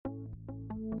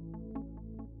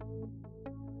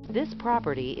This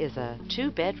property is a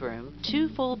 2-bedroom, 2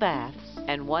 full baths,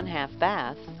 and 1/2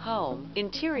 bath home.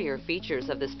 Interior features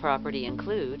of this property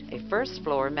include a first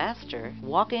floor master,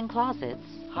 walk-in closets,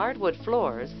 hardwood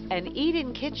floors, an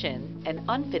eat-in kitchen, an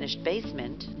unfinished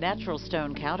basement, natural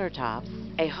stone countertops,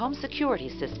 a home security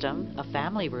system, a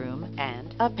family room,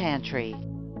 and a pantry.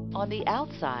 On the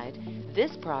outside,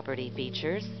 this property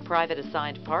features private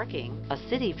assigned parking, a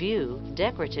city view,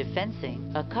 decorative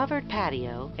fencing, a covered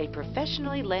patio, a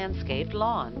professionally landscaped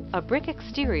lawn, a brick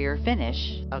exterior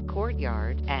finish, a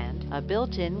courtyard, and a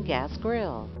built-in gas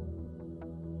grill.